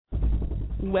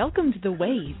Welcome to The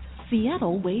Wave,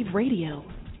 Seattle Wave Radio.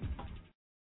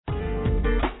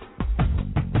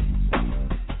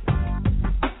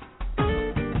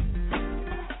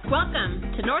 Welcome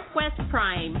to Northwest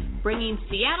Prime, bringing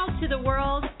Seattle to the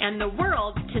world and the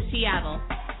world to Seattle.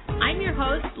 I'm your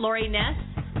host, Lori Ness,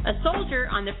 a soldier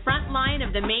on the front line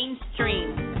of the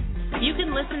mainstream. You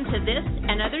can listen to this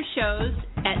and other shows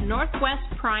at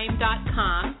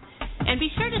northwestprime.com, and be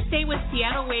sure to stay with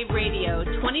Seattle Wave Radio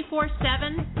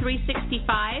 24/7,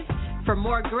 365 for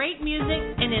more great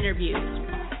music and interviews.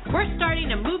 We're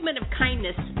starting a movement of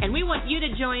kindness, and we want you to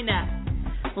join us.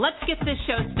 Let's get this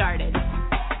show started.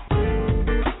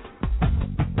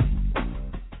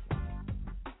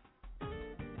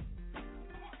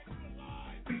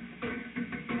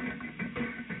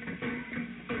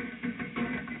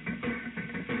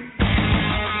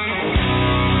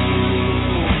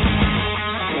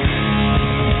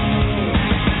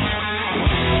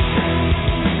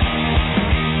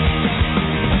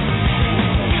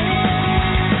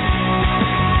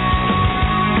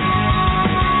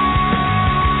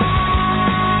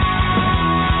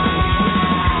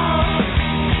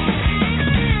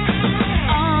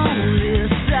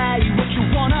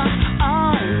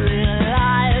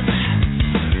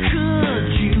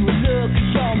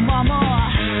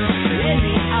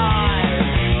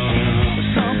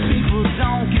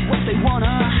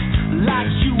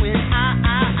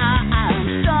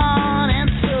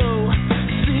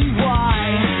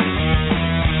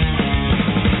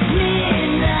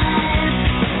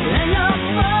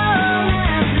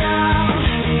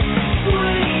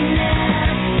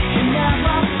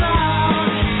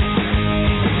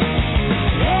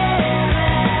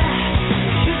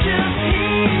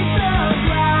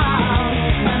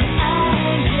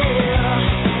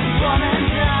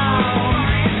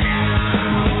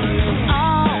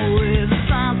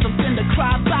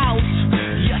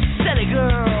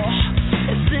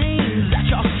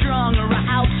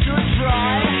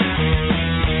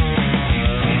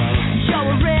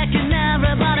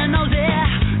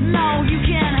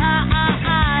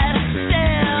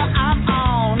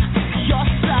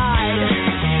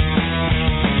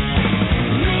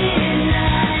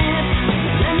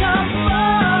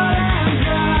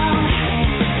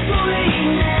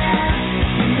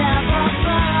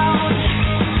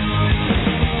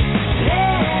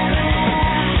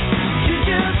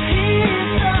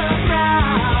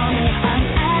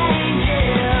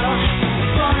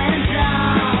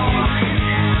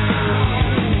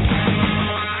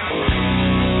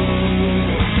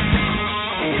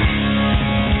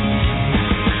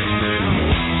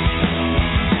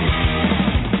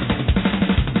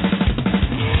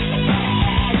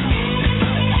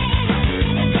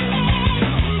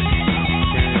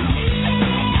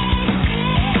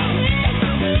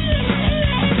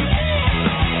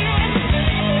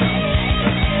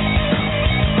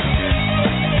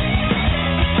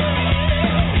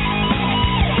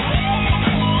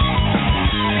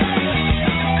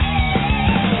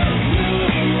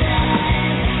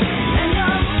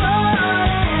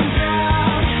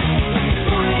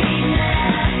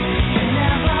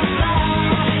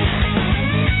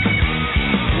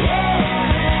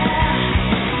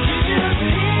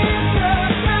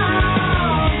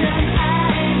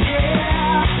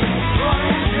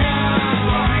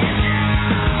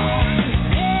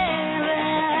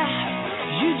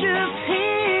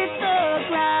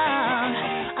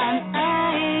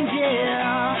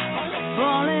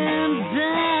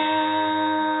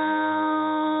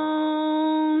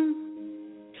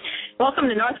 Welcome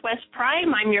to Northwest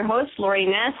Prime. I'm your host, Lori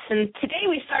Ness, and today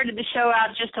we started the show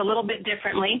out just a little bit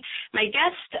differently. My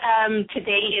guest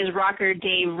today is rocker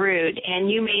Dave Ruud,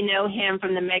 and you may know him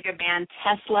from the mega band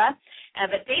Tesla,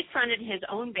 but Dave fronted his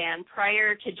own band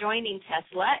prior to joining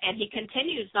Tesla, and he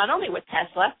continues not only with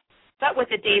Tesla, but with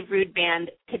the Dave Ruud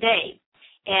Band today.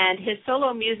 And his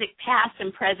solo music past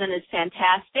and present is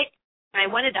fantastic. I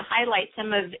wanted to highlight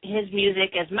some of his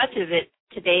music, as much of it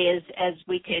today as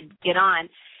we could get on.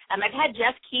 I've had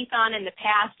Jeff Keith on in the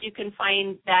past. You can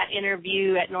find that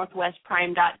interview at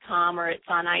northwestprime.com, or it's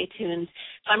on iTunes.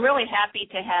 So I'm really happy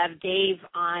to have Dave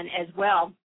on as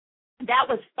well. That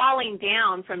was Falling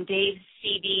Down from Dave's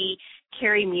CD,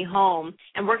 Carry Me Home.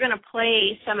 And we're going to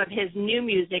play some of his new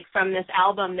music from this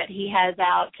album that he has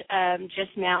out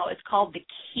just now. It's called The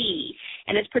Key,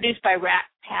 and it's produced by Rat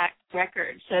Pack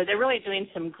Records. So they're really doing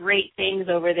some great things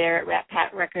over there at Rat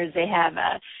Pack Records. They have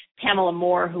Pamela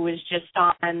Moore, who was just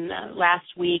on last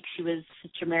week. She was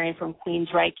Sister Marion from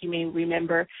Queensryche, you may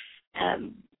remember.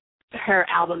 her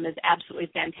album is absolutely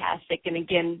fantastic. And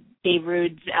again, Dave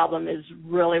Ruud's album is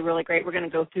really, really great. We're going to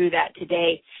go through that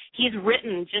today. He's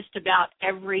written just about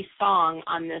every song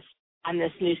on this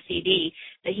new CD.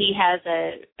 That he has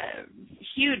a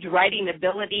huge writing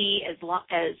ability,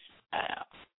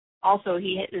 also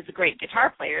he is a great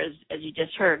guitar player, as you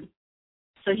just heard.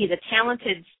 So he's a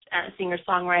talented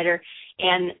singer-songwriter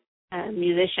and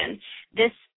musician.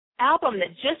 This album that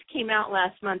just came out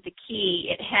last month, The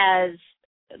Key,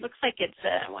 it looks like it's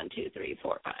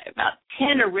about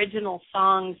 10 original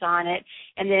songs on it,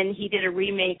 and then he did a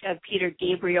remake of Peter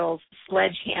Gabriel's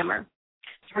Sledgehammer.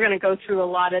 So we're going to go through a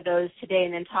lot of those today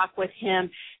and then talk with him.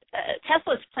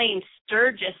 Tesla's playing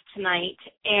Sturgis tonight,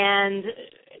 and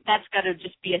that's got to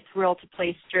just be a thrill to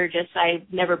play Sturgis.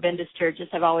 I've never been to Sturgis.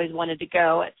 I've always wanted to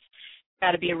go. It's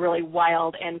got to be a really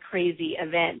wild and crazy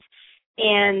event.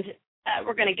 And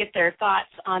we're going to get their thoughts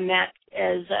on that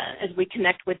as we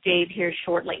connect with Dave here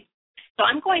shortly. So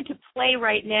I'm going to play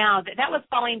right now. That was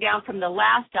Falling Down from the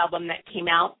last album that came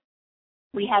out.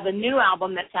 We have a new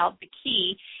album that's out, The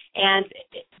Key, and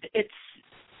it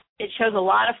shows a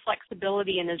lot of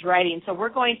flexibility in his writing. So we're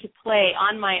going to play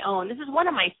On My Own. This is one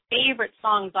of my favorite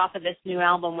songs off of this new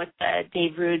album with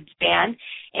Dave Ruud's band,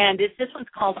 and this one's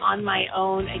called On My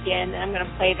Own again. And I'm going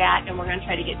to play that, and we're going to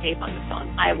try to get Dave on the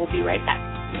phone. I will be right back.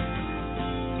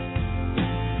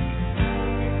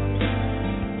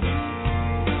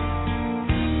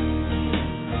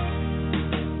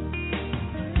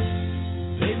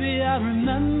 I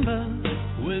remember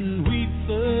when we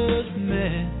first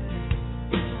met.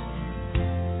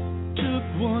 Took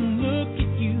one look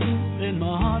at you and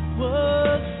my heart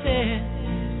was set.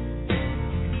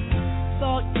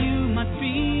 Thought you might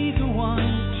be the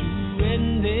one to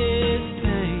end this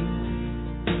pain.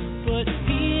 But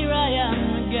here I am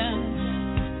again,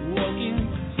 walking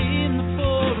in the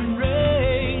pouring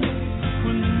rain.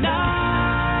 When the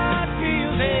night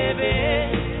feels heavy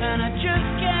and I just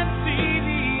can't see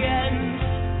the end,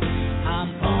 I'm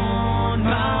on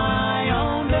my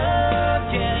own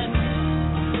again.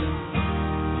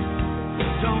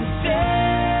 Don't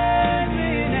send me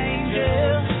an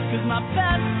angel, 'cause my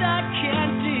past I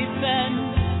can't defend.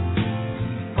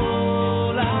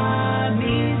 All I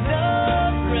need's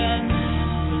a friend.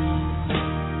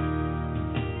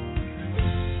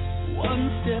 One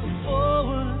step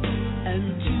forward and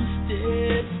two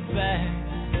steps back.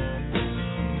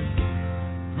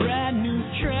 Brand new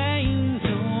trains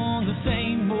on the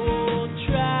same old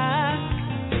track.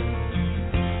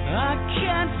 I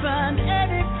can't find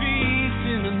any peace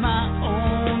in my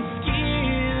own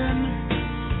skin.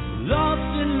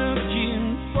 Lost and looking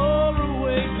for a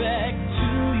way back to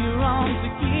your arms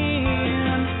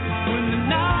again. When the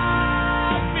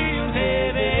night feels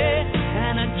heavy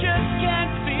and I just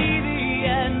can't see the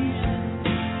end,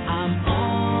 I'm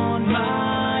on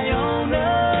my own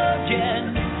again.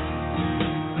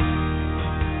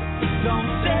 Don't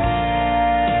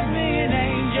send me an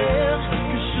angel,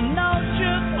 'cause you know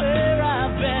just where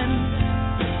I've been.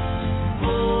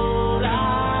 All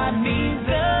I need's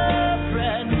a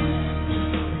friend.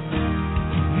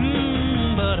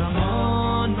 But I'm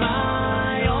on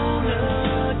my own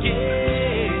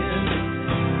again.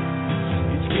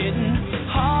 It's getting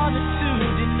harder to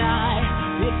deny.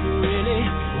 It really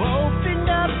opened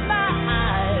up my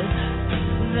eyes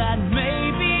that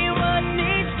maybe what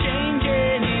needs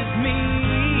changing is me,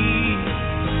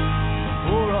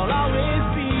 or I'll always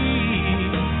be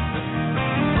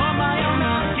on my own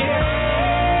again.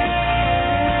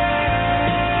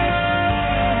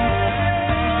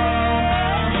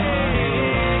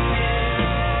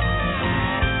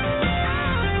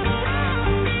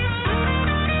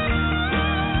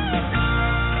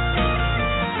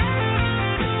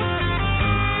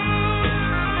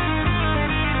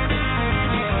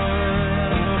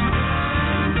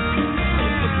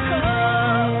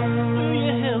 Will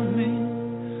you help me?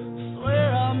 Swear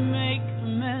I'll make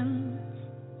amends.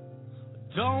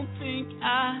 Don't think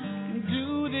I can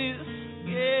do this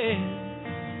again.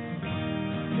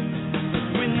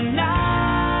 When the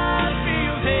night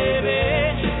feels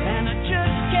heavy and I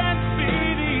just can't see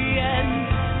the end,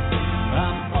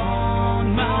 I'm on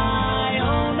my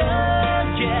own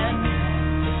again.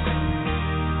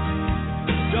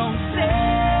 Don't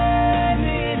send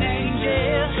me an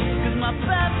angel, 'cause my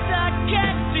past I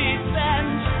can't defend.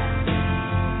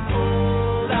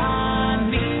 All I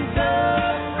need's a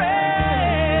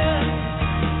friend.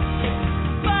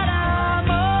 But I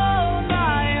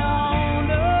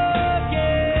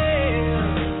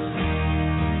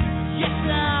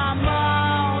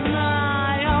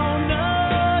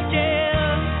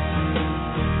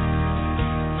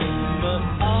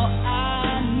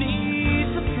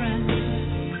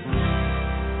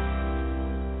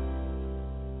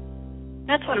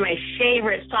that's one of my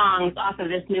favorite songs off of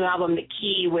this new album, The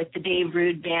Key, with the Dave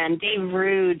Rude Band. Dave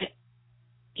Rude,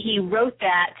 he wrote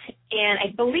that, and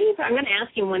I believe, I'm going to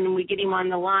ask him when we get him on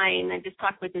the line. I just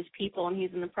talked with his people, and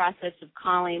he's in the process of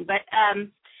calling. But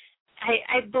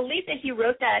I believe that he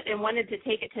wrote that and wanted to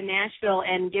take it to Nashville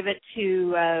and give it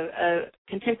to a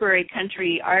contemporary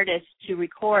country artist to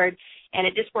record, and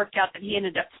it just worked out that he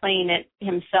ended up playing it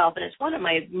himself. And it's one of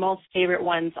my most favorite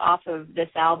ones off of this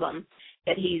album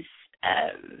that he's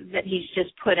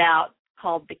just put out,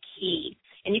 called The Key.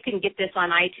 And you can get this on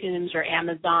iTunes or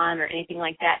Amazon or anything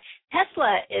like that.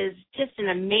 Tesla is just an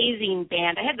amazing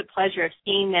band. I had the pleasure of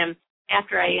seeing them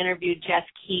after I interviewed Jeff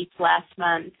Keith last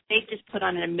month. They just put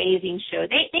on an amazing show.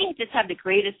 They just have the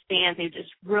greatest fans. They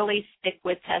just really stick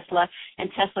with Tesla, and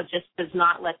Tesla just does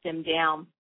not let them down.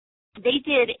 They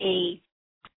did a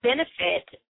benefit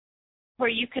where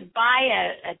you could buy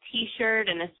a T-shirt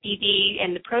and a CD,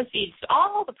 and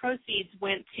all the proceeds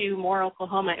went to Moore,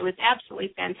 Oklahoma. It was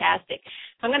absolutely fantastic.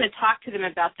 So I'm going to talk to them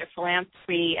about their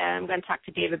philanthropy. I'm going to talk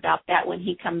to Dave about that when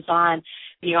he comes on.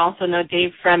 You also know Dave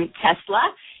from Tesla,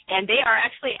 and they are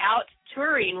actually out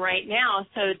touring right now.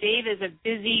 So Dave is a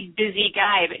busy, busy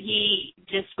guy, but he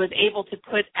just was able to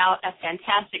put out a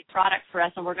fantastic product for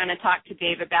us, and we're going to talk to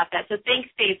Dave about that. So thanks,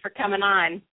 Dave, for coming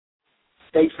on.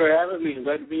 Thanks for having me.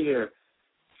 Glad to be here.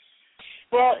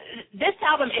 Well, this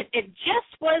album, it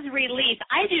just was released.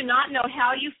 I do not know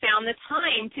how you found the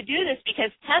time to do this,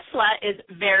 because Tesla is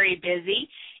very busy.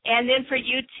 And then for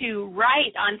you to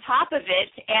write on top of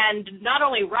it, and not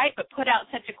only write but put out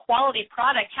such a quality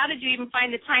product, how did you even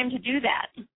find the time to do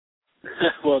that?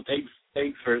 Well,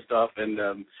 thanks first off. And,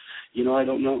 I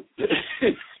don't know.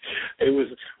 It was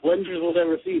wonders will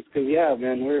never cease, because, yeah,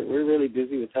 man, we're really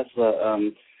busy with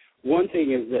Tesla. One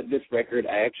thing is that this record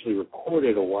I actually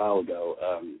recorded a while ago,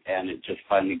 and it just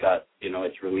finally got,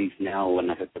 it's released now when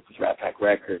I hooked up with Rat Pack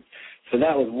Records. So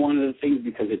that was one of the things,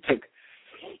 because it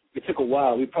took a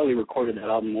while. We probably recorded that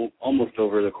album almost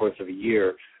over the course of a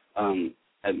year, and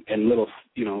little,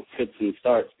 fits and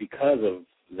starts because of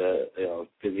the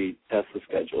busy Tesla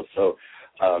schedule. So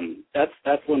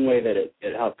that's one way that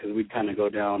it helped, because we'd kind of go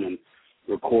down and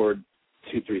record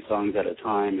 2-3 songs at a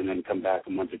time and then come back a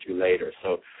month or two later.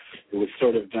 So it was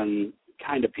sort of done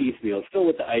kind of piecemeal, still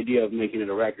with the idea of making it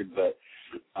a record, but,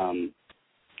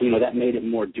 that made it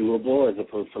more doable as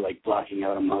opposed to, like, blocking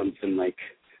out a month and, like,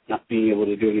 not being able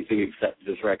to do anything except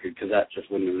this record, because that just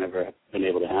wouldn't have never been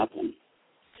able to happen.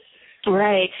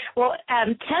 Right. Well,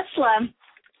 Tesla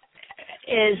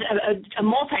is a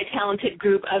multi-talented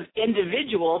group of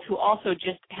individuals who also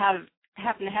just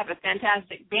happen to have a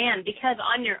fantastic band, because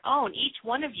on your own, each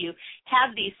one of you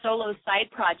have these solo side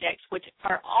projects, which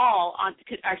are all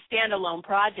are standalone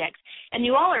projects, and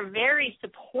you all are very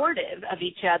supportive of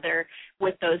each other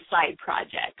with those side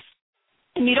projects.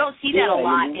 And you don't see that a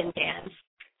lot in bands.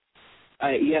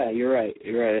 Yeah, you're right.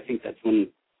 I think that's one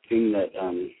thing that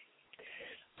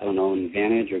I don't know, an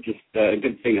advantage or just a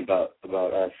good thing about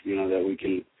us, that we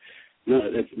can. No,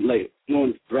 it's like no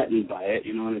one's threatened by it,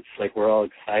 and it's like we're all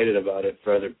excited about it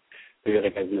for the other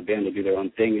guys in the band to do their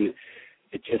own thing, and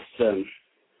it just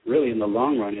really in the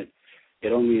long run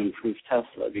it only improves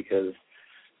Tesla, because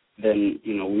then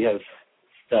we have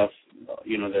stuff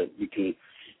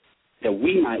that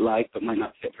we might like but might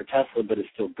not fit for Tesla, but it's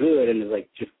still good and is like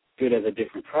just good as a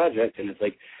different project. And it's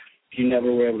like if you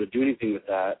never were able to do anything with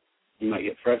that, you might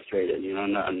get frustrated,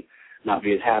 not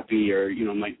be as happy, or,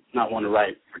 might not want to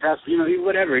write for Tesla,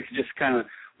 whatever. It could just kind of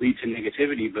lead to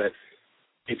negativity. But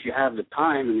if you have the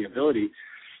time and the ability,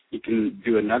 you can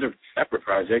do another separate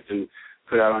project and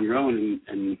put out on your own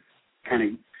and kind of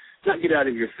not get out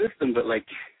of your system, but, like,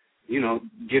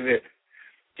 give it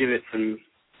some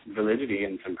validity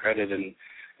and some credit and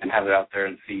have it out there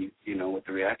and see, what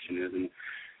the reaction is.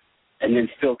 And then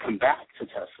still come back to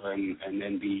Tesla and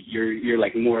then you're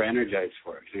like more energized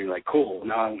for it. So you're like, cool,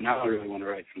 now I really want to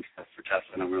write some stuff for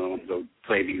Tesla, and I really want to go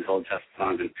play these old Tesla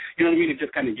songs. And you know what I mean? It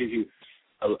just kind of gives you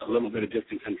a little bit of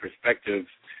distance and perspective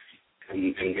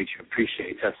and makes you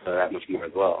appreciate Tesla that much more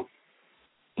as well.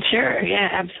 Sure, yeah,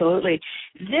 absolutely.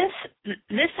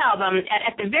 This album,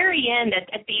 at the very end,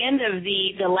 at the end of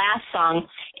the last song,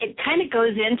 it kind of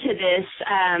goes into this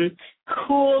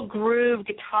cool groove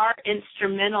guitar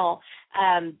instrumental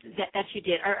that you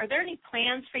did. Are there any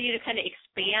plans for you to kind of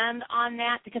expand on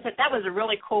that? Because that was a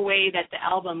really cool way that the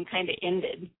album kind of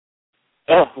ended.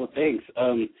 Oh, well, thanks.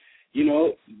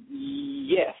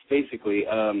 Yes, basically,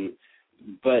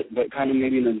 but kind of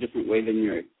maybe in a different way than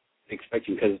you're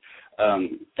expecting, because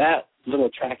that little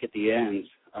track at the end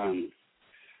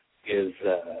is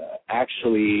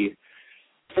actually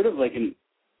sort of like an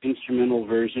instrumental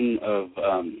version of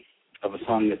of a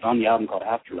song that's on the album called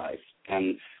Afterlife.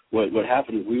 And what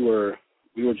happened is we were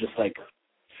just like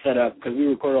set up, because we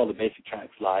recorded all the basic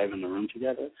tracks live in the room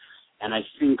together. And I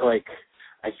think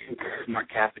Mark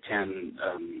Capitan,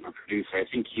 our producer, I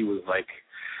think he was like,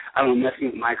 I don't know, messing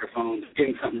with microphones,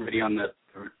 getting something ready on the,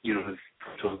 his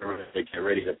to get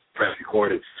ready to press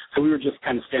record it. So we were just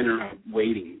kind of standing around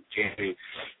waiting, jamming,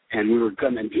 and we were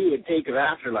going to do a take of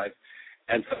Afterlife.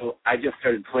 And so I just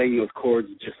started playing those chords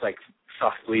just like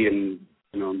softly and,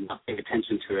 not paying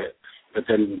attention to it. But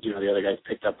then, the other guys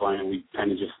picked up on it, and we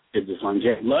kind of just did this long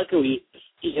jam. Luckily,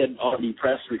 he had already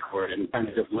pressed record and kind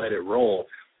of just let it roll,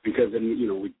 because then,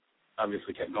 we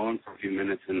obviously kept going for a few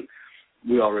minutes, and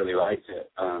we all really liked it.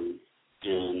 And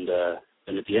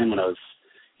at the end, when I was,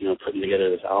 putting together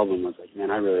this album, I was like,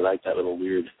 man, I really like that little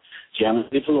weird jam.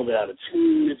 It's a little bit out of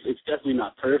tune. It's definitely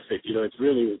not perfect. It's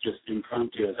really just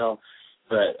impromptu as hell.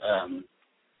 But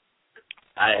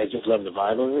I just love the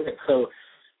vibe of it. So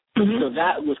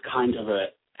that was kind of a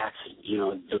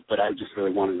accident, but I just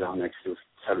really wanted it on there because it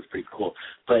sounded pretty cool.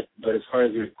 But as far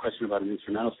as your question about an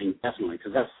instrumental thing, definitely,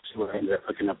 because that's what I ended up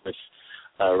hooking up with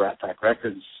Rat Pack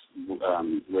Records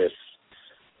with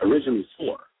originally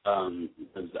for.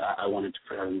 Because I wanted to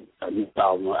put on a new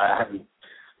album. I haven't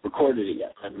recorded it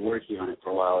yet. I've been working on it for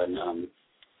a while, and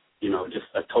just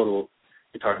a total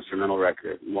guitar instrumental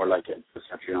record, more like a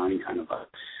Satriani kind of vibe,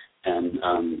 and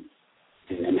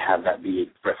have that be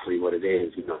expressly what it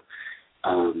is, but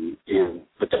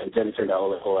then it turned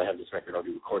out, I have this record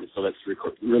already recorded, so let's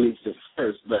release this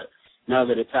first. But now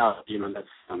that it's out,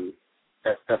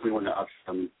 that's definitely one of the options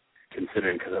I'm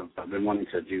considering, because I've been wanting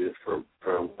to do this for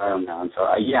a while now. And so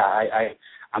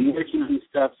I'm working on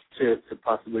stuff to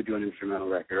possibly do an instrumental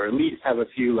record, or at least have a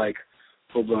few like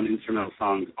full-blown instrumental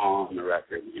songs on the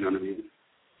record. You know what I mean?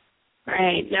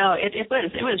 Right. No, it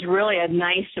was really a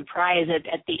nice surprise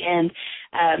at the end.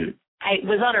 I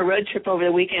was on a road trip over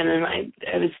the weekend, and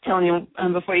I was telling you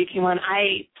before you came on,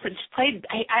 I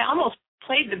almost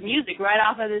played the music right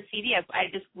off of the CD. I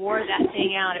just wore that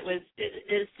thing out. It was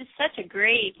just such a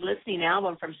great listening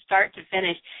album from start to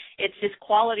finish. It's just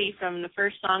quality from the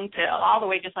first song to all the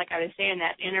way, just like I was saying,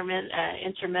 that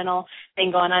instrumental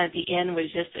thing going on at the end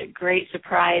was just a great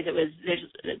surprise. There's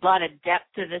a lot of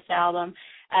depth to this album.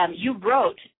 You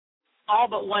wrote all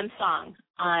but one song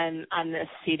on this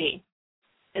CD.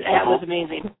 That was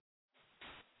amazing.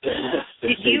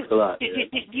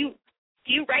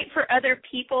 Do you write for other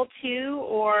people too,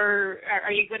 or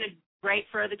are you going to write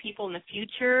for other people in the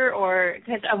future? Or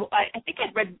because I think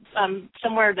I'd read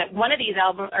somewhere that one of these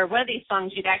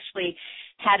songs you'd actually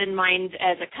had in mind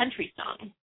as a country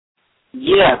song.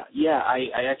 Yeah.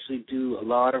 I actually do a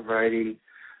lot of writing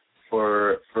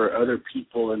for other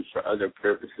people and for other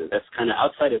purposes. That's kind of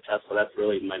outside of Tesla. That's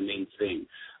really my main thing,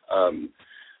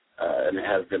 and it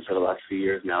has been for the last few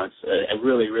years now. I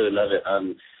really, really love it.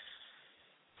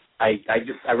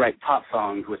 I write pop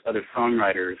songs with other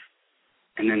songwriters,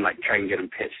 and then like try and get them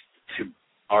pitched to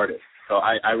artists. So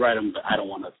I write them, but I don't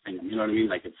want to sing them. You know what I mean?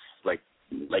 Like it's like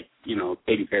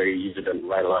Katy Perry usually doesn't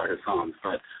write a lot of her songs,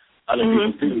 but other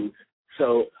people do.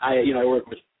 So I work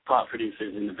with pop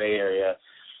producers in the Bay Area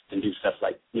and do stuff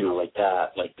like that,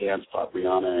 like dance pop,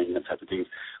 Rihanna, and that type of things.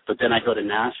 But then I go to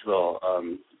Nashville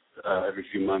every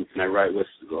few months, and I write with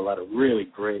a lot of really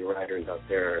great writers out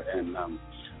there, and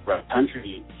write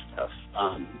country stuff.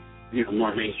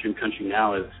 More mainstream country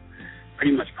now is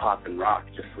pretty much pop and rock,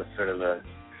 just with sort of a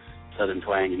southern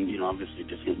twang and, obviously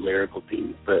different lyrical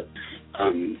themes. But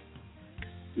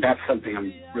that's something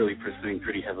I'm really pursuing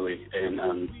pretty heavily. And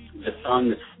the song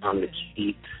that's on the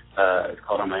sheet is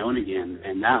called On My Own Again,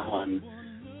 and that one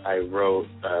I wrote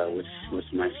with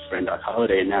my friend Doc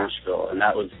Holliday in Nashville, and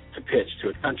that was to pitch to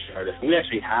a country artist. And we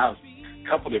actually have a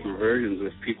couple different versions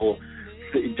with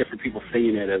different people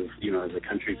singing it as a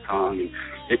country song, and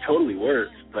it totally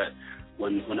works. But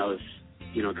when I was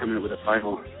coming up with a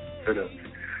final sort of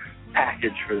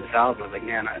package for this album, I was like,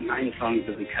 man, 9 songs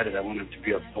doesn't cut it. I want it to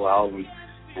be a full album,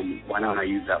 and why not I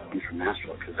use that one from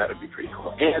Nashville, because that would be pretty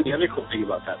cool. And the other cool thing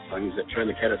about that song is that Troy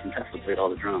Luccketta from Tesla played all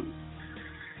the drums.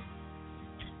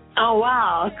 Oh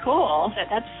wow, cool!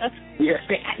 That's yeah.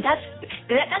 Great.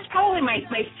 That's probably my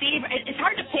favorite. It's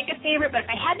hard to pick a favorite, but if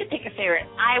I had to pick a favorite,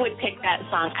 I would pick that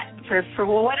song. For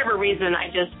whatever reason,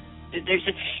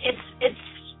 it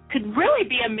could really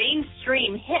be a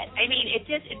mainstream hit. I mean, it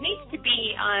needs to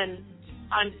be on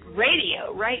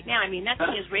radio right now. I mean, that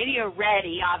thing is radio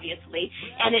ready, obviously,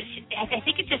 and I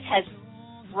think it just has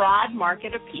broad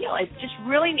market appeal. It just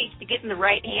really needs to get in the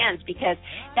right hands, because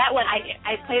that one,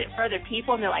 I played it for other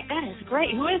people, and they're like, that is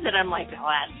great. Who is it? I'm like, oh,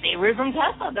 that's Dave Rude from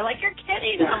Tesla. They're like, you're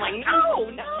kidding. And I'm like,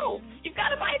 no, you You've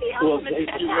got to buy the album. It's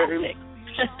fantastic.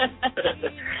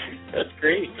 That's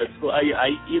great. That's cool.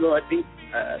 I think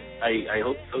I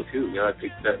hope so too. You know, I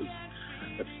think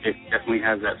it definitely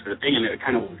has that sort of thing, and it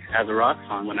kind of has a rock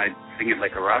song when I sing it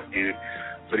like a rock dude.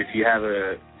 But if you have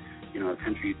a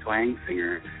country twang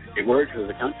singer, it works as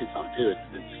a country song too.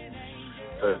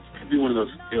 So it could be one of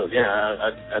those deals. Yeah,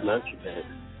 I'd love to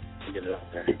get it out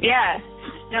there. Yeah,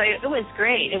 no, it was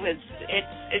great.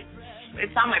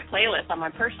 It's on my playlist, on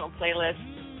my personal playlist.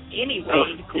 Anyway, oh,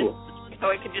 cool. So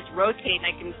it could just rotate.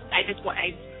 And I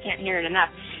can't hear it enough.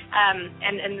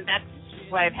 And that's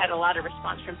why I've had a lot of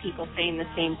response from people saying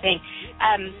the same thing.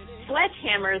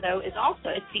 Sledgehammer, though, it's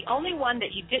the only one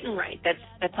that you didn't write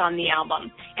that's on the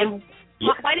album. And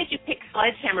why did you pick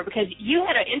Sledgehammer? Because you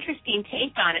had an interesting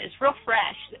take on it. It's real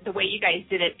fresh, the way you guys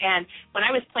did it. And when I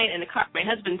was playing it in the car, my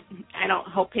husband, I don't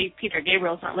hope Peter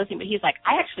Gabriel's not listening, but he's like,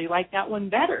 I actually like that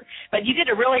one better. But you did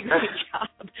a really great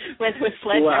job with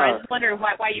Sledgehammer. Wow. I was wondering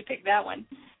why you picked that one.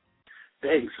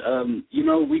 Thanks.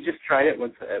 We just tried it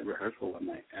once at rehearsal one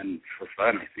night, and for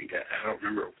fun, I think. I don't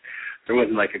remember. There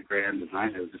wasn't like a grand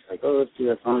design. It was just like, let's do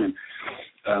that song.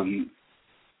 And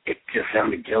it just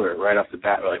sounded killer right off the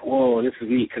bat. We're like, whoa, this is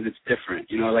neat because it's different.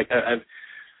 You know, like I've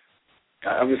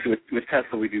obviously with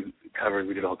Tesla we do covers.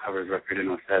 We did a whole covers record in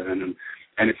 2007,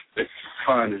 and it's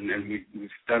fun, and we've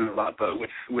done it a lot. But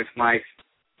with my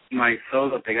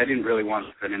solo thing, I didn't really want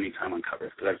to spend any time on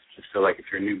covers because I just feel like if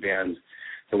you're a new band,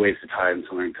 it's a waste of time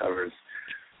to learn covers.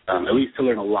 At least to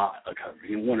learn a lot of covers.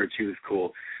 You know, one or two is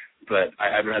cool, but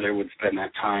I'd rather would spend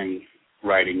that time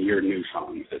writing your new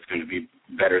song that's going to be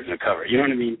better than a cover. You know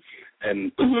what I mean?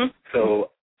 And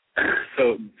so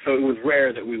it was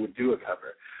rare that we would do a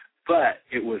cover, but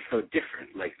it was so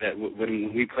different. Like that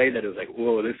when we played that, it was like,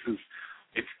 whoa,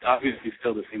 it's obviously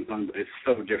still the same song, but it's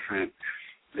so different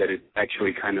that it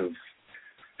actually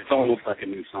it's almost like a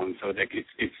new song. So that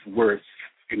it's worth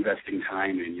investing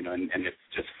time in, you know, and it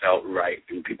just felt right.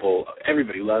 And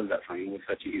everybody loves that song. It was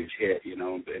such a huge hit, you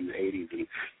know, in the 80s. And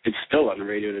it's still on the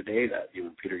radio today, that, you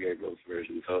know, Peter Gabriel's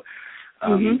version. So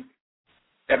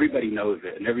everybody knows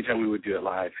it. And every time we would do it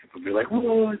live, people would be like,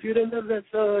 whoa, dude, I love that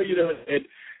song. You know,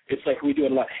 it's like we do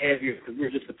it a lot heavier because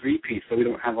we're just a three-piece, so we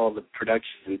don't have all the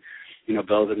production, you know,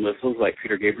 bells and whistles like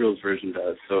Peter Gabriel's version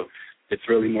does. So it's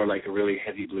really more like a really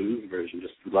heavy blues version,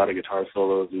 just a lot of guitar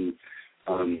solos and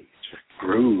just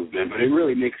groove, man. But it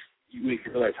really makes you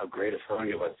realize how great a song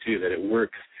it was, too, that it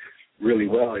works really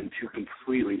well in two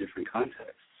completely different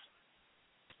contexts.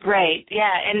 Right,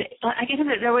 yeah, and I guess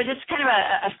there was just kind of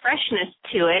a freshness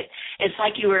to it. It's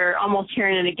like you were almost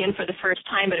hearing it again for the first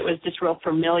time, but it was just real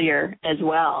familiar as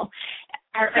well.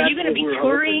 Are you going to be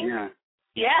touring? Hoping,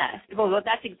 yeah, well,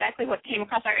 that's exactly what came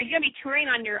across. Are you going to be touring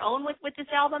on your own with this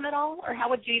album at all, or how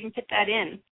would you even fit that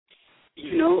in?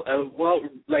 You know, well,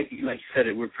 like you said,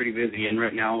 we're pretty busy, and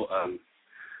right now,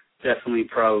 definitely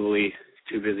probably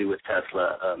too busy with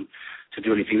Tesla to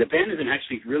do anything. The band isn't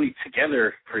actually really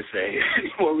together per se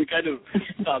anymore. We kind of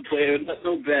stopped playing.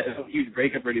 No huge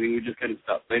breakup or anything. We just kind of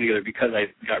stopped playing together because I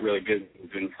got really busy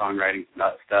doing songwriting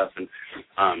stuff, and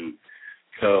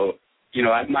so you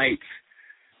know, I might.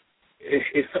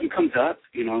 If something comes up,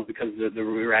 you know, because the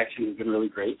reaction has been really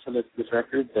great to this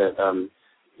record, that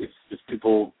if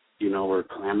people, you know, were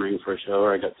clamoring for a show,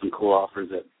 or I got some cool offers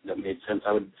that made sense,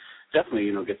 I would definitely,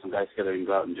 you know, get some guys together and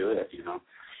go out and do it, you know.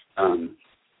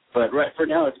 But right for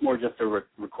now, it's more just a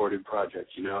recorded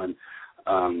project, you know,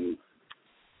 and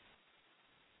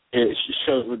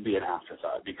shows would be an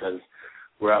afterthought because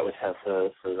we're out with Tesla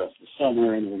for the rest of the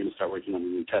summer, and we're going to start working on the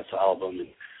new Tesla album, and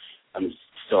I'm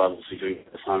still obviously doing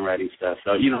the songwriting stuff.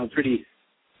 So, you know, pretty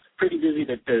busy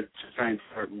to try and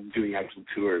start doing actual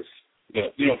tours.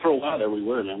 But, you know, for a while there we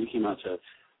were, man. We came out to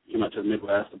the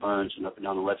Midwest a bunch and up and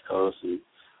down the West Coast, and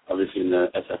obviously in the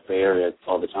SF Bay Area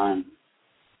all the time.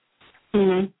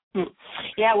 Mm-hmm.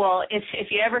 Yeah, well,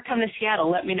 if you ever come to Seattle,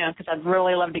 let me know, because I'd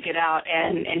really love to get out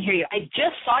and hear you. I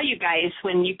just saw you guys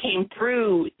when you came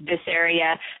through this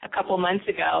area a couple months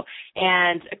ago,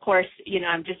 and, of course, you know,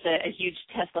 I'm just a huge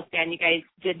Tesla fan. You guys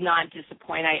did not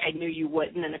disappoint. I knew you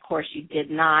wouldn't, and, of course, you did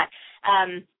not.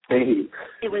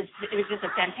 It was just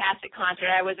a fantastic concert.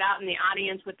 I was out in the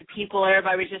audience with the people.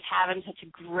 Everybody was just having such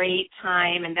a great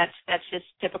time, and that's just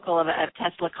typical of a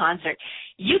Tesla concert.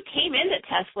 You came into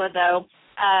Tesla, though.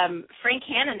 Frank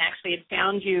Hannon actually had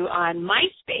found you on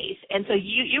MySpace, and so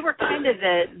you were kind of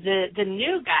the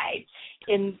new guy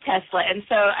in Tesla. And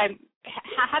so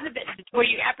were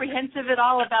you apprehensive at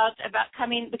all about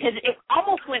coming? Because it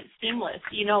almost went seamless.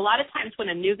 You know, a lot of times when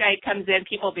a new guy comes in,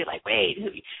 people will be like, wait,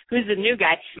 who's the new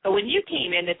guy? But when you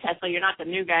came into Tesla, you're not the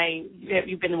new guy.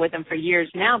 You've been with them for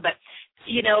years now. But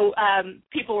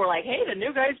people were like, hey, the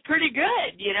new guy's pretty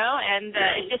good, and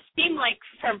it just seemed like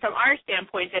from our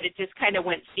standpoint that it just kind of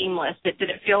went seamless. Did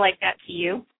it feel like that to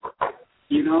you?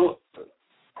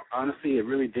 Honestly, it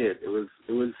really did. It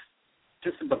was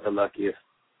just about the luckiest,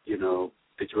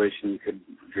 situation you could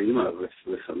dream of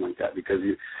with something like that, because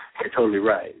you're totally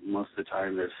right. Most of the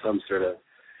time there's some sort of,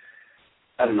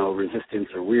 I don't know, resistance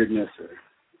or weirdness or,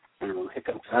 I don't know,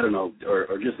 hiccups, I don't know,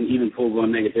 or just an even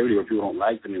full-blown negativity where people don't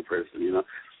like the new person,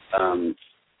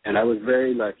 And I was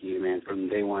very lucky, man. From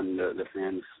day one, the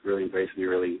fans really embraced me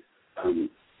really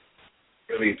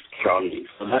strongly.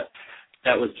 So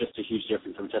that was just a huge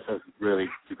difference. I'm just really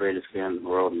the greatest fans in the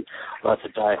world, and lots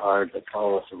of diehards that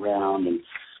follow us around, and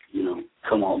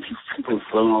come on, people have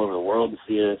flown all over the world to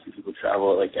see us, and people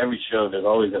travel. Like every show, there's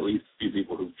always at least a few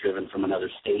people who've driven from another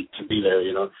state to be there,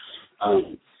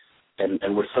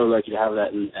 And we're so lucky to have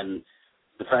that, and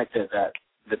the fact that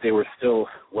they were still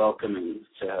welcoming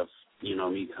to have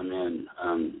me come in.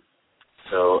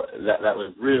 So that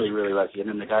was really, really lucky. And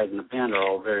then the guys in the band are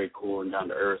all very cool and down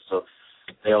to earth, so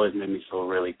they always made me feel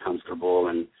really comfortable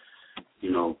and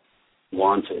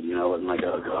wanted. It wasn't like,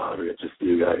 oh God, we're just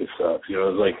new guy who sucks. It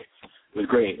was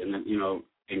great, and then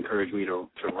encouraged me to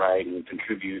write and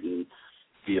contribute and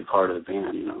be a part of the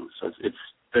band. So it's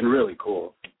been really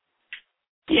cool.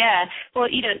 Yeah. Well,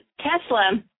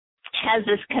 Tesla has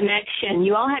this connection.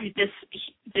 You all have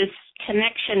this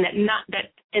connection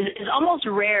that is almost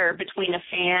rare between a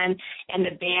fan and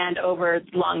the band over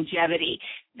longevity.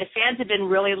 The fans have been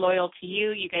really loyal to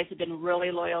you. You guys have been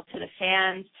really loyal to the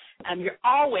fans. You're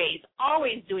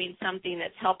always doing something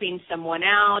that's helping someone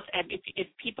out. And if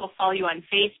people follow you on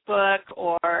Facebook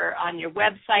or on your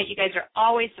website, you guys are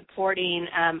always supporting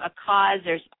a cause.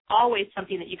 There's always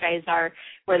something that you guys are,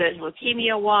 whether it's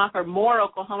Leukemia Walk or More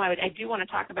Oklahoma. I do want to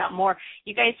talk about more.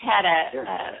 You guys had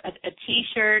a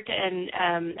T-shirt and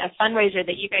a fundraiser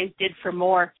that you guys did for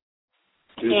More.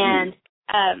 Mm-hmm. And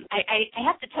I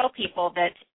have to tell people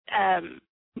that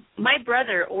my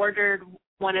brother ordered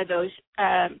one of those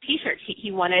T-shirts.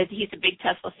 He's a big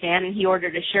Tesla fan, and he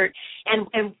ordered a shirt.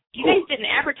 And you guys didn't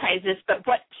advertise this, but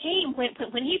what came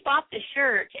when he bought the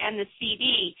shirt and the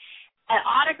CD, an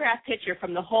autographed picture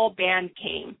from the whole band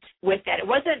came with that. It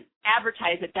wasn't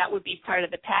advertised that would be part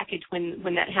of the package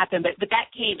when that happened, but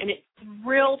that came, and it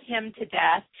thrilled him to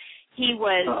death. He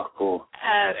was, cool.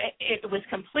 It was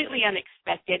completely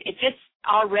unexpected. It just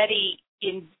already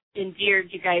endeared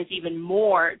you guys even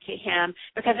more to him,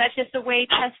 because that's just the way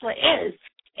Tesla is.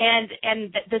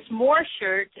 And this More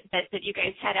shirt that you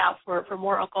guys had out for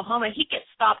More Oklahoma, he gets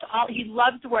stopped. He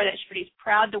loves to wear that shirt. He's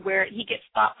proud to wear it. He gets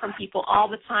stopped from people all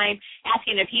the time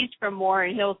asking if he's from More,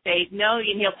 and he'll say no,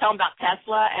 and he'll tell them about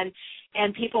Tesla,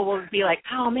 and people will be like,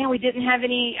 oh man, we didn't have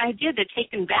any idea. They're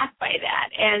taken back by that,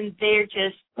 and they're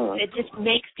just it just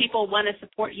makes people want to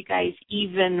support you guys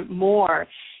even more,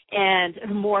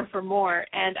 and more for more.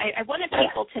 And I wanted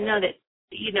people to know that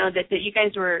that you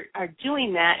guys are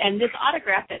doing that. And this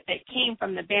autograph that came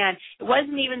from the band, it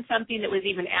wasn't even something that was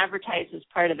even advertised as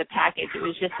part of the package. It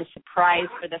was just a surprise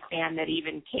for the fan that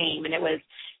even came, and it was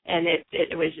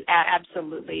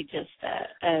absolutely just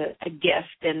a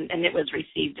gift, and it was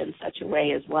received in such a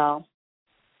way as well.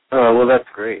 Oh, well, that's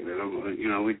great.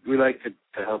 We like to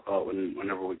help out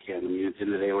whenever we can. I mean, at the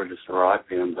end of the day, we're just a rock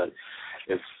band, but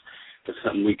if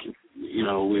something we can,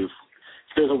 if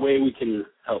there's a way we can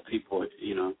help people,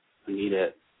 who need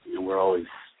it, we're always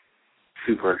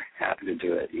super happy to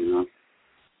do it,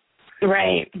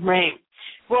 Right.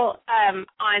 Well,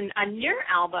 on your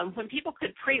album, when people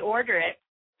could pre-order it,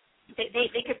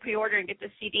 they could pre-order and get the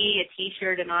CD, a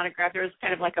T-shirt, an autograph. There was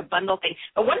kind of like a bundle thing.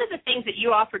 But one of the things that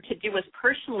you offered to do was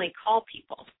personally call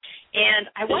people. And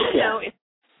I want to know if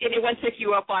anyone took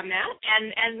you up on that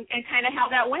and kind of how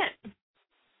that went.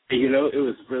 It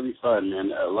was really fun,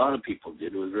 and a lot of people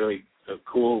did. It was really a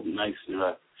cool, nice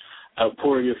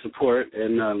outpouring of support.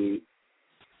 And,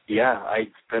 I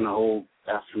spent a whole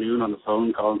afternoon on the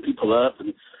phone calling people up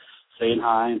and saying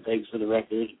hi and thanks for the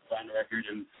record, signed the record,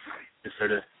 and just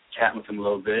sort of chatting with them a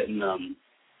little bit. And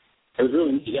it was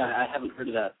really neat. I haven't heard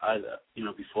of that either,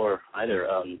 before either.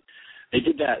 They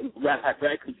did that. Rat Pack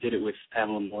Records did it with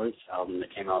Pamela Moore's album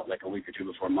that came out like a week or two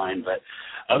before mine. But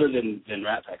other than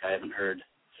Rat Pack, I haven't heard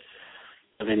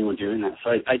of anyone doing that. So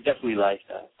I definitely like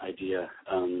that idea.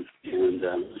 And it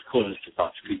was cool just to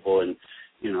talk to people. And,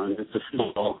 it's a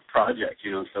small project,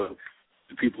 so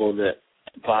the people that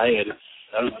buy it,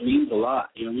 it means a lot.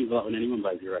 It means a lot when anyone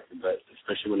buys your record, but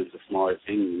especially when it's a smaller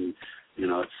thing,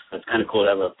 it's kind of cool to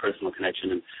have a personal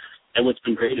connection. And what's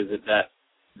been great is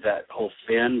that whole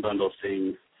fan bundle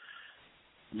thing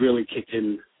really kicked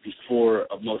in before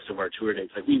most of our tour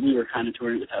dates. Like we were kind of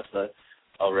touring with Tesla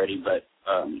already, but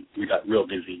we got real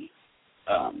busy.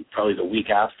 Probably the week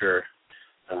after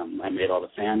I made all the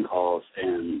fan calls,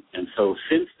 and so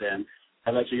since then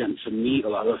I've actually gotten to meet a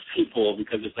lot of those people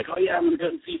because it's like, oh yeah, I'm going to go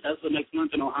and see Tesla next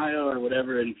month in Ohio or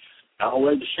whatever, and I'll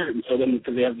wear the shirt. And so then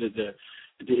because they have the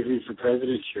Dave Reed for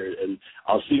President shirt, and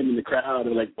I'll see them in the crowd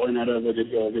and like point out of the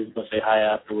video, they're going to say hi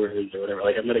afterwards or whatever.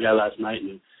 Like I met a guy last night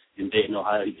in Dayton,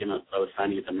 Ohio. He came up. I was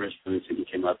signing at the merch booth, and he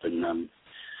came up and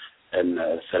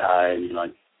said hi, and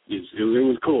like it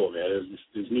was cool, man.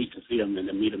 It was neat to see him and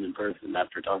to meet him in person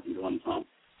after talking to him on the phone.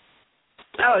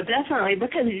 Oh, definitely,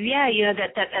 because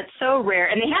that's so rare,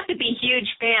 and they have to be huge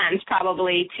fans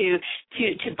probably to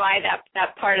buy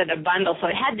that part of the bundle. So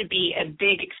it had to be a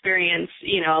big experience,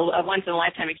 a once in a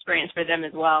lifetime experience for them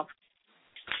as well.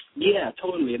 Yeah,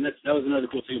 totally, and that was another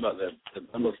cool thing about the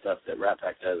bundle stuff that Rat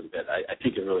Pack does. That I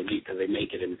think is really neat because they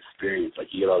make it an experience.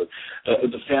 Like you get all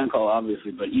the fan call,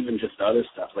 obviously, but even just the other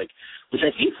stuff, like which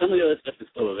I think some of the other stuff is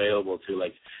still available too.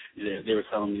 Like they were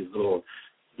selling these little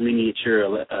miniature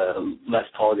Les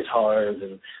Paul guitars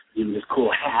and this cool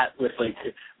hat with like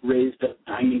raised up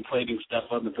diamond plating stuff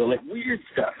on the bill, like weird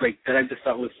stuff like that I just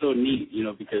thought was so neat,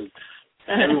 because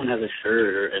everyone has a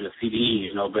shirt and a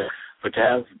CD, but to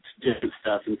have different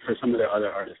stuff, and for some of their other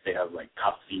artists they have like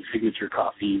signature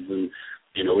coffees and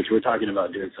which we're talking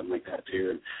about doing something like that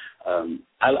too. And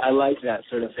I like that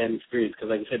sort of fan experience because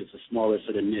like I said, it's a smaller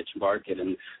sort of niche market,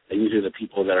 and usually the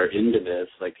people that are into this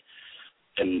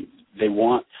and they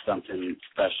want something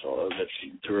special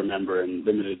that's to remember and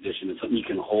limited edition. It's something you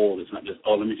can hold. It's not just,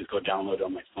 let me just go download it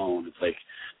on my phone. It's like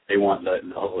they want the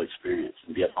whole experience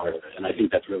and be a part of it. And I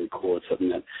think that's really cool. It's something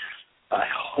that I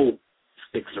hope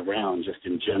sticks around just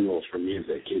in general for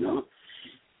music,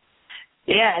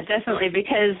 Yeah, definitely,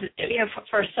 because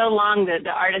for so long the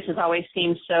artist has always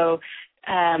seemed so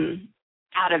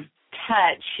out of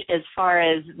touch as far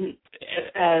as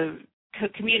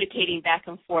communicating back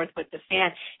and forth with the fan,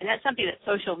 and that's something that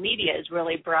social media has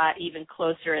really brought even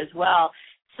closer as well.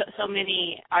 So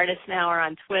many artists now are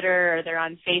on Twitter or they're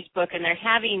on Facebook, and they're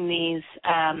having these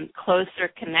closer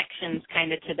connections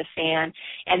kind of to the fan.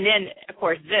 And then, of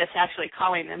course, this actually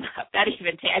calling them up. That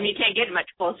even you can't get much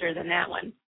closer than that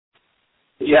one.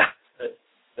 Yeah,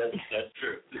 that's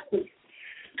true.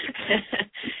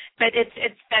 But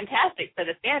it's fantastic for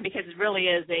the fan because it really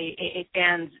is a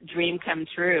fan's dream come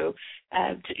true,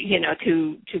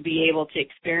 to be able to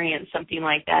experience something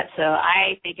like that. So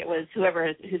I think it was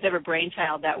whose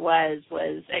brainchild that was,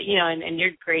 and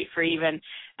you're great for even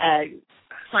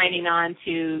signing on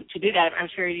to do that. I'm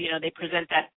sure, they present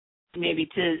that maybe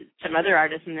to some other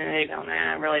artists and then they go,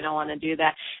 I really don't want to do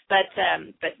that. But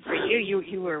for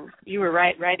you were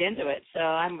right into it. So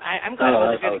I'm glad it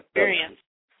was a good experience.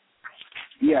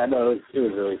 Yeah, no, it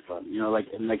was really fun.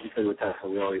 And like you said with Tesla,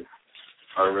 we always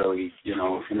are really,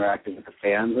 interactive with the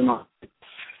fans and all.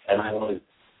 And I always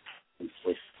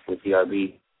with the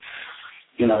RB,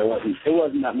 it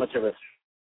wasn't that much of a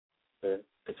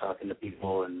to talking to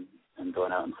people and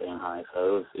going out and saying hi.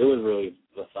 So it was really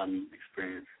a fun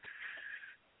experience.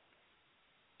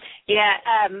 Yeah,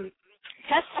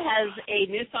 Tesla has a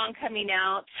new song coming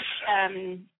out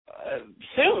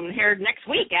soon, here next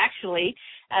week, actually.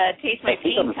 Taste My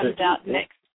Pain comes out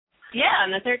next. Yeah,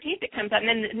 on the 13th it comes out, and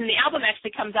then the album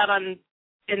actually comes out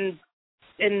in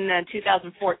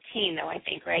 2014, though, I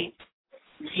think, right?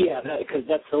 Yeah, because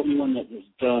that's the only one that is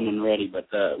done and ready, but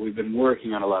we've been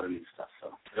working on a lot of new stuff, so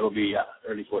it'll be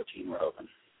early 14, we're hoping.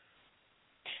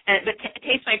 But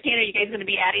Taste My Pain, are you guys going to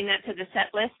be adding that to the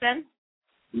set list then?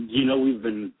 We've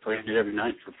been playing it every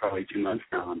night for probably 2 months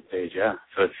now on stage, yeah.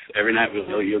 So it's every night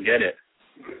you'll get it.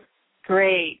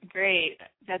 Great.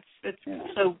 That's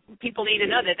So people need to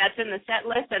know that that's in the set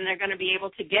list, and they're going to be able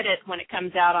to get it when it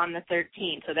comes out on the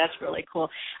 13th. So that's really cool.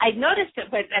 I noticed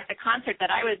that at the concert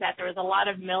that I was at, there was a lot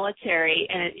of military,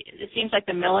 and it seems like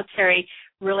the military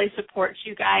really supports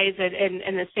you guys, and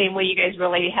in the same way you guys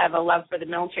really have a love for the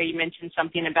military. You mentioned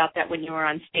something about that when you were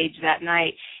on stage that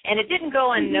night, and it didn't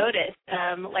go unnoticed.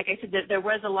 Like I said, there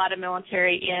was a lot of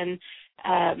military in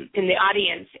the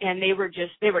audience, and they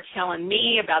were telling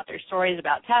me about their stories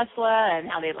about Tesla and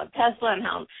how they love Tesla and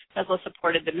how Tesla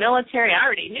supported the military. I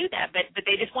already knew that, but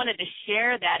they just wanted to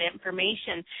share that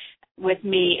information with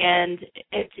me, and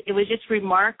it was just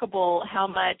remarkable how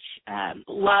much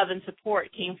love and support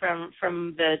came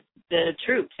from the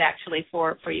troops actually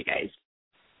for you guys.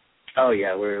 Oh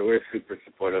yeah, we're super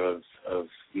supportive of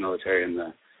military and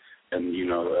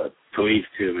the police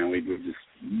too, man. We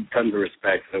just tons of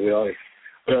respect. So we always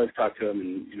talk to them,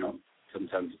 and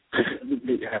sometimes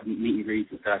they have meet and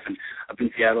greets and stuff. And up in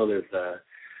Seattle, there's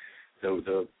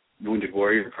the Wounded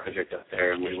Warrior Project up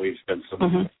there, and we've spent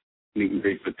some meet and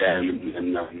greets with them,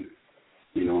 and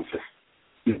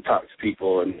just talk to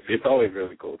people, and it's always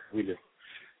really cool because we just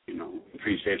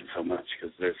appreciate it so much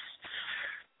because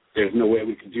there's no way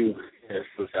we could do this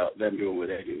without them doing what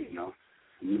they do.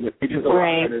 They do a lot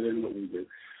harder than what we do.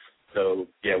 So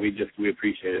yeah, we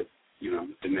appreciate it,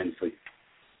 immensely.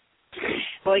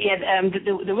 Well, yeah,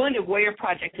 the Wounded Warrior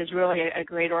Project is really a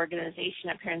great organization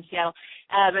up here in Seattle,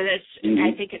 but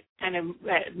I think it's kind of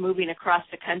moving across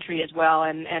the country as well,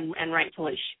 and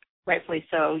rightfully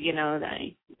so.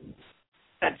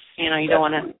 That's you don't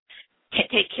want to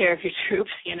take care of your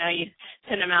troops. You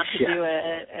send them out to do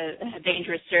a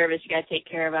dangerous service. You got to take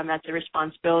care of them. That's a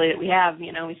responsibility that we have.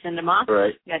 We send them off.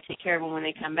 Right. You got to take care of them when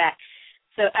they come back.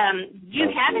 So, do you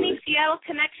have any Seattle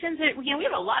connections? We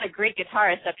have a lot of great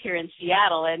guitarists up here in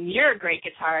Seattle, and you're a great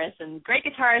guitarist, and great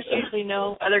guitarists usually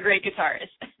know other great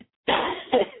guitarists.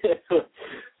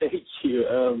 Thank you.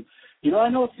 I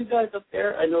know a few guys up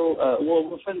there. I know,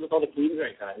 we're friends with all the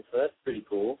Queensrÿche guys, so that's pretty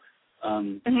cool.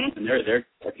 And they're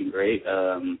fucking great.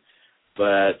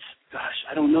 But gosh,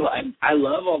 I don't know. I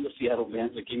love all the Seattle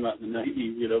bands that came out in the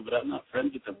 90s, but I'm not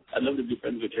friends with them. I'd love to be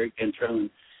friends with Eric Cantrell and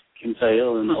Kim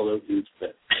Thayil and all those dudes,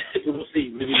 but we'll see.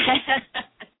 Maybe.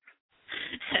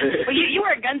 Well, you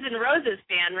were a Guns N' Roses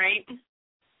fan, right?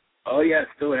 Oh yeah,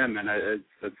 still am, man.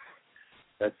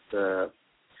 That's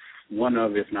one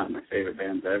of, if not my favorite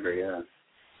bands ever. Yeah.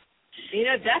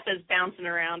 Death is bouncing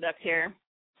around up here.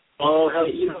 Oh, hell,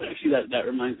 actually, that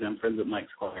reminds me. I'm friends with Mike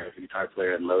Squire, the guitar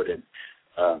player in Loaded,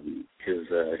 his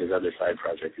other side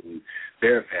project, and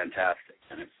they're fantastic.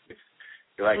 And if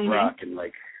you like rock and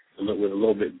like with a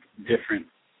little bit different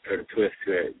sort of twist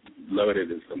to it,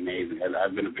 Loaded is amazing.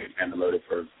 I've been a big fan of Loaded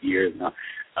for years now.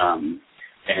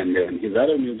 And then his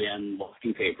other new band,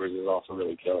 Walking Papers, is also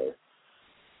really killer.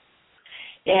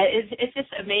 Yeah, it's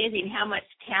just amazing how much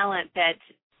talent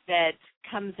that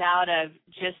comes out of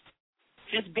just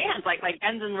bands like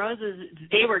Guns N' Roses.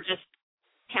 They were just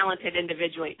talented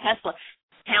individually. Tesla,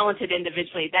 talented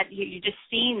individually. That you just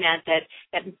seen that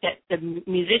the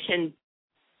musician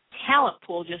talent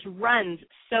pool just runs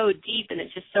so deep, and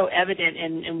it's just so evident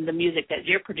in the music that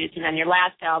you're producing on your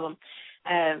last album,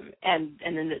 and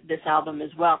then this album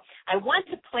as well. I want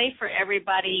to play for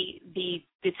everybody the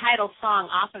title song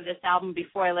off of this album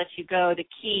before I let you go, The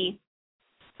Key.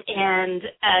 And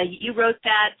you wrote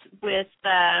that with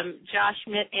Josh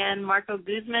Schmidt and Marco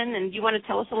Guzman, and do you want to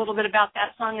tell us a little bit about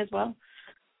that song as well?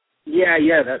 Yeah,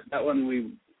 that one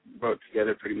we wrote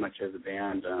together pretty much as a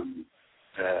band.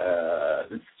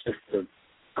 It's just a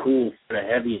cool, sort of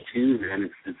heavy tune, and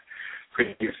it's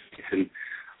pretty interesting.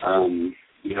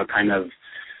 Kind of.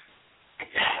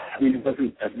 I mean,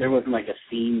 there wasn't like a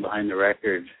scene behind the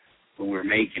record when we were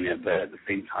making it, but at the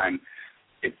same time,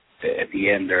 at the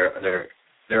end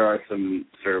there are some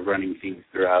sort of running themes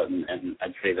throughout, and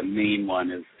I'd say the main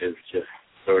one is just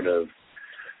sort of,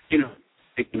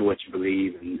 sticking to what you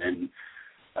believe and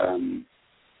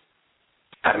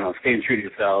I don't know, staying true to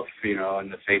yourself, in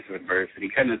the face of adversity,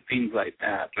 kind of things like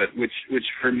that, but which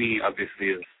for me obviously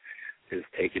is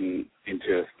taken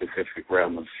into a specific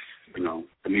realm of,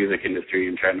 the music industry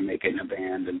and trying to make it in a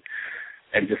band and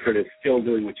just sort of still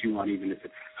doing what you want, even if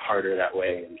it's harder that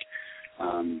way, and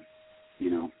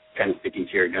kind of sticking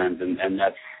to your guns, and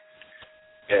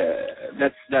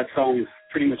that song is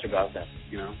pretty much about that,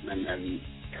 and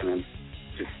kind of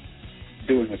just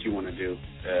doing what you want to do,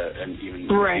 and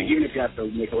even if you have to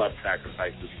make a lot of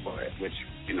sacrifices for it, which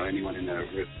anyone in a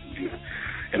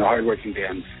hardworking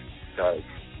band does,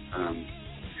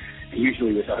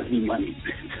 usually without any money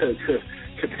to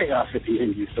pay off at the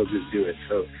end, you still just do it.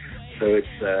 So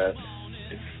it's a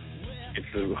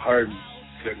hard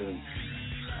sort of,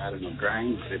 I don't know,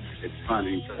 grind, but it's fun,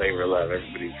 and it's a labor of love.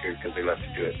 Everybody's here because they love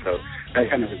to do it. So that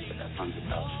kind of is what that song's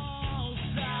about.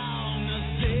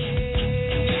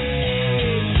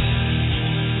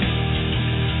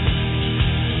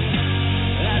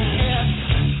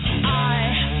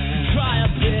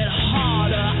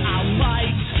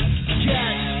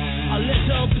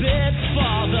 Bit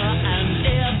farther, and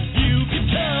if you could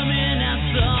tell me an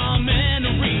answer, and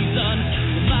a reason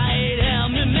might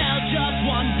help me melt just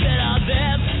one bit of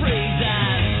this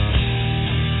freezing.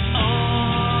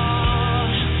 Oh,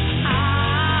 I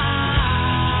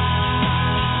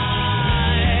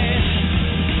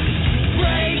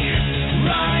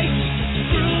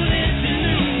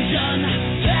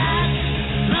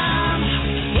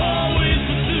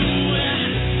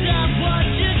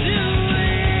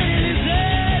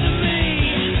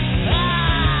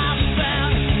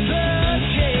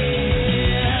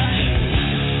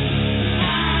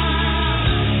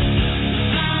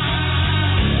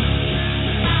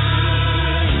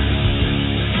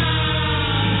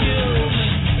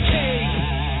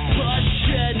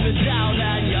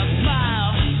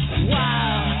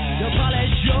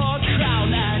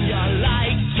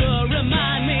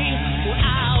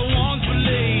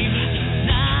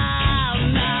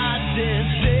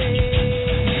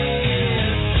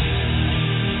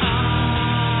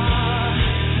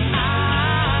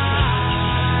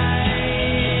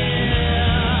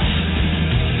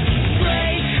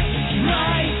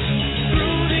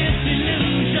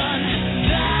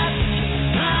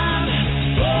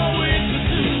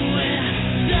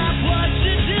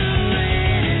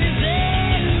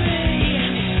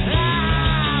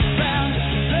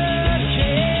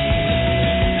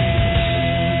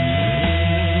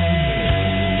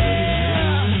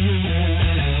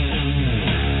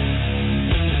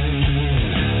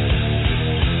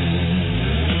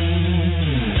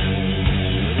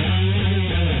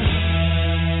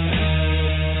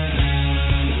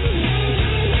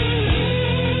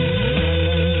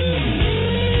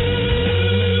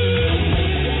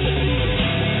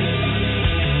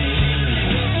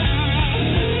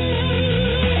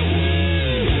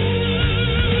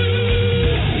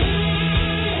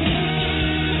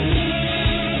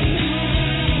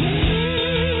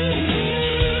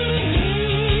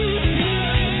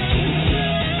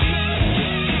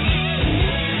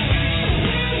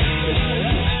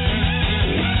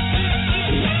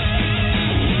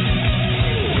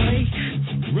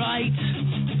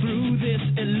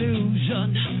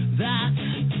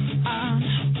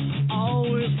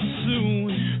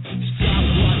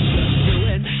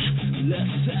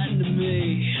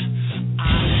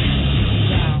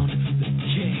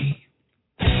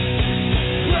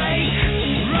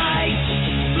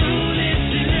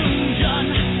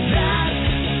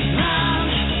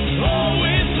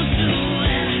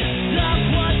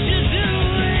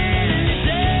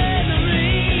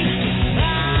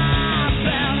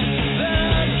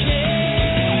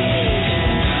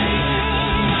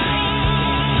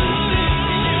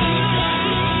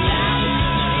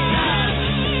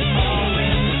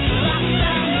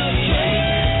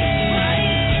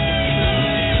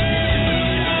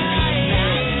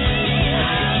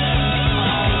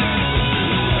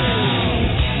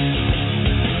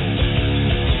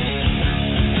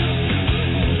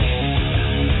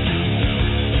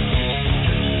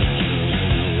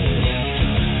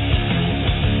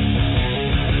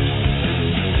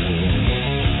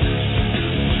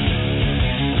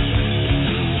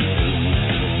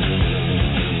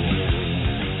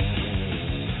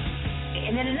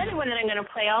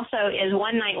play also is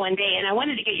One Night, One Day, and I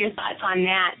wanted to get your thoughts on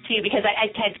that, too, because I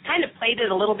had kind of played it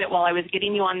a little bit while I was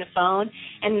getting you on the phone.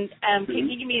 And can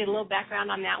you give me a little background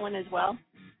on that one as well?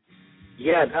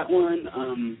 Yeah, that one,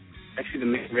 actually the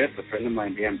main riff, a friend of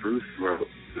mine, Dan Bruce, wrote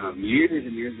years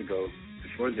and years ago,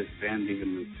 before this band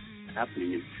even was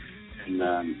happening. And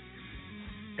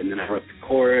then I wrote the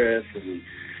chorus, and we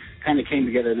kind of came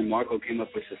together, and then Marco came up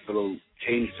with this little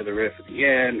change to the riff at the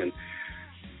end, and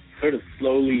sort of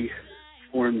slowly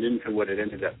formed into what it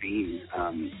ended up being.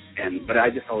 But I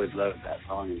just always loved that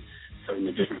song, and so in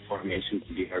the different formations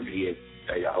of DRV,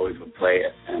 I always would play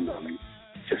it, and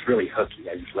just really hooky.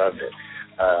 I just loved it.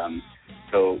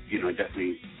 So, I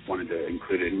definitely wanted to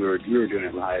include it. We were doing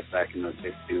it live back in those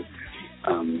days too.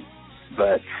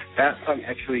 But that song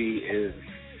actually is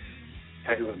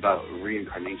kind of about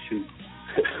reincarnation,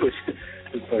 which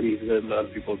is funny. A lot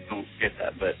of people don't get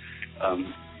that, but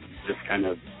just kind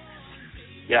of,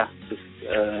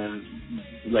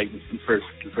 like the first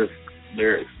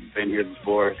lyrics, been here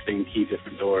before, same key,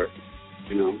 different door,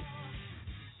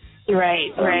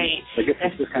 Right. I guess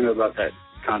it's just kind of about that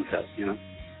concept,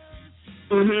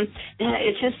 Mhm. Yeah,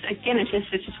 it's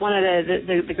just one of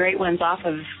the great ones off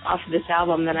of this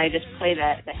album that I just play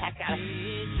the heck out of.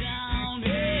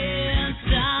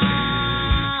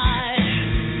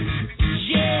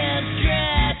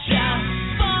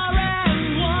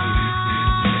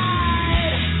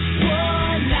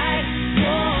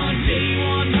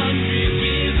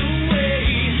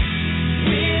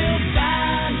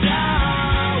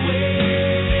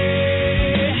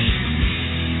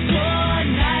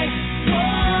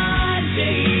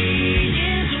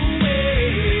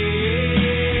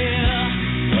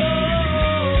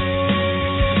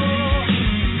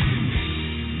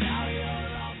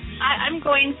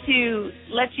 To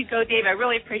let you go, Dave. I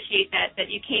really appreciate that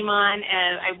you came on,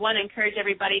 and I want to encourage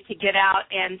everybody to get out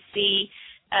and see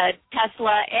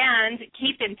Tesla and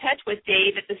keep in touch with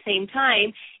Dave at the same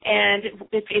time. And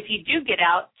if you do get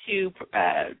out to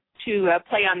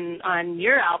play on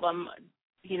your album,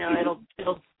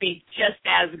 it'll be just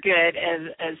as good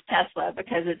as Tesla,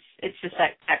 because it's just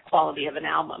that quality of an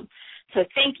album. So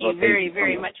thank you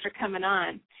very much for coming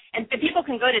on. And people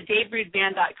can go to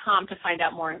daveroodband.com to find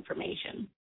out more information.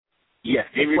 Yes,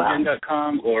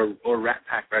 daveroodband.com or Rat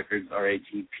Pack Records,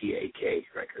 RATPAK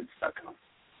Records.com.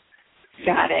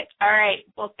 Got it. All right.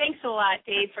 Well, thanks a lot,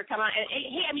 Dave, for coming on. Hey,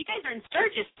 you guys are in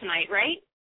Sturgis tonight, right?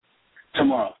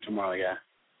 Tomorrow, yeah.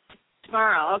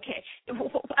 Tomorrow, okay.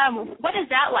 What is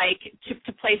that like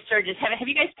to play Sturgis? Have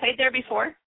you guys played there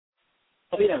before?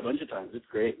 Oh yeah, a bunch of times. It's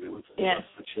great, man. Man.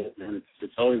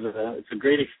 It's always it's a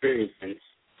great experience, and it's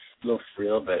a little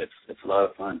surreal, but it's a lot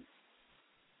of fun.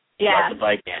 Yeah. Lots of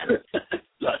bikes. I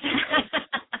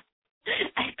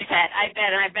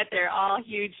bet. And I bet they're all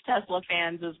huge Tesla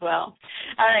fans as well.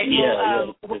 All right.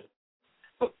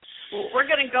 We're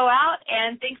going to go out,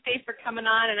 and thanks, Dave, for coming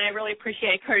on, and I really appreciate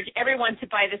it. I encourage everyone to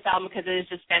buy this album because it is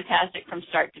just fantastic from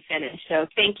start to finish. So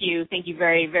thank you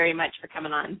very, very much for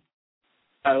coming on.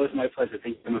 It was my pleasure.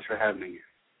 Thank you so much for having me.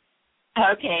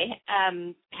 Okay.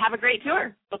 Have a great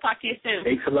tour. We'll talk to you soon.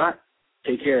 Thanks a lot.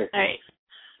 Take care. All right.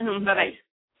 Bye-bye.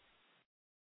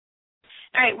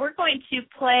 All right, we're going to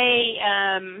play,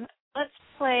 let's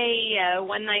play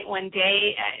One Night, One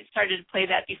Day. I started to play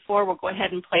that before. We'll go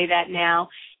ahead and play that now.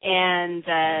 And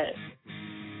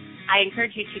I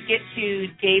encourage you to get to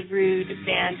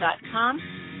daveroodband.com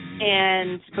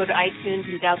and go to iTunes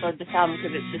and download this album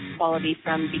because it's just quality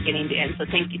from beginning to end. So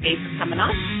thank you, Dave, for coming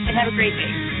on, and have a great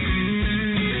day.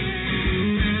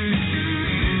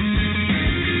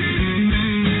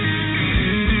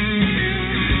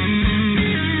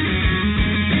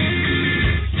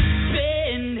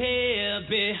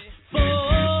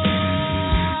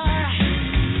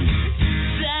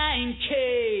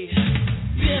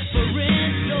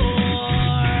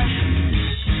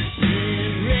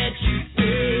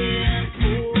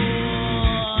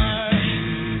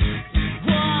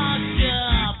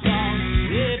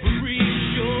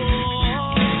 Sure.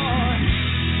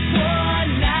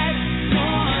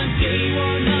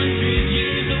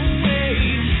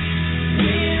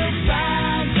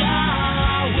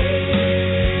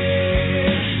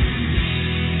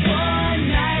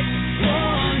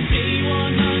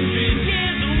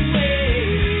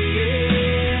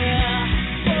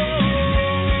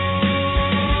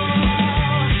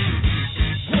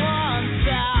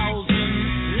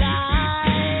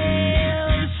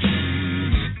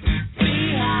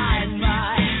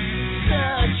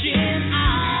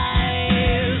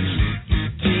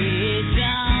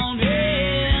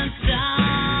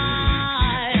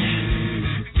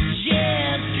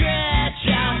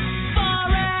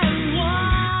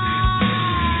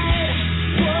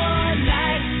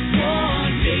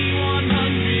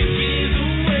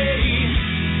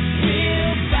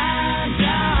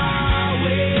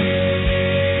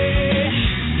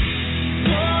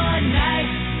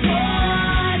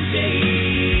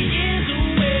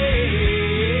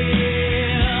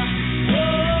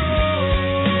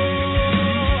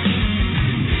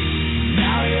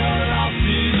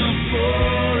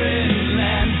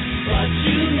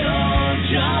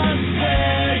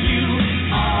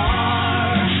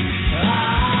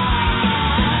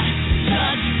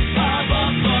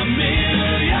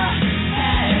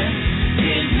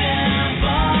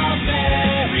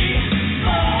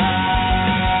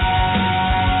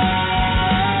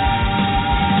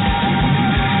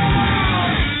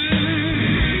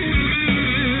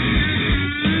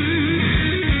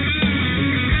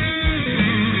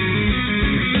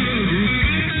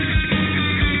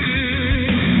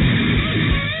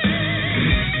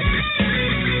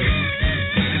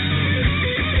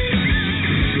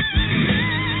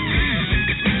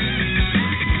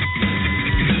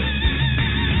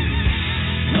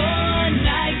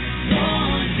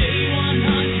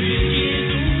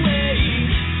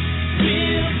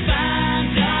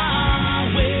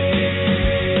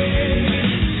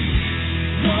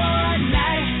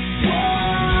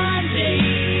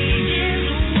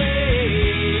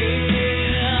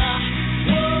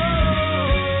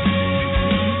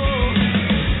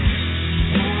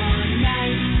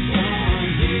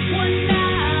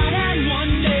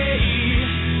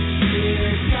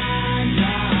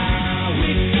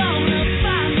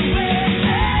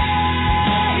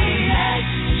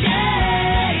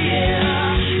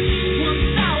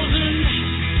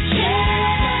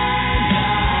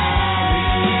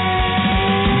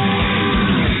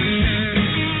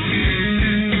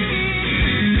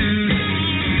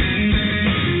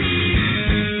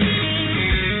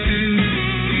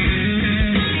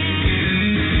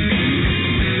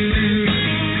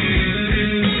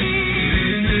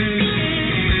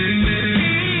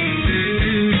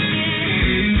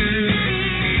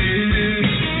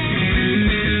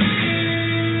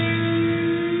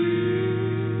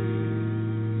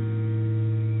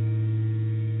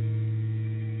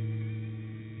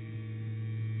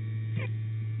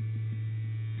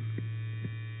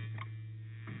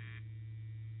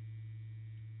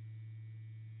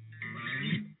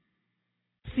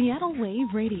 Seattle Wave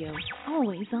Radio,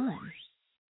 always on.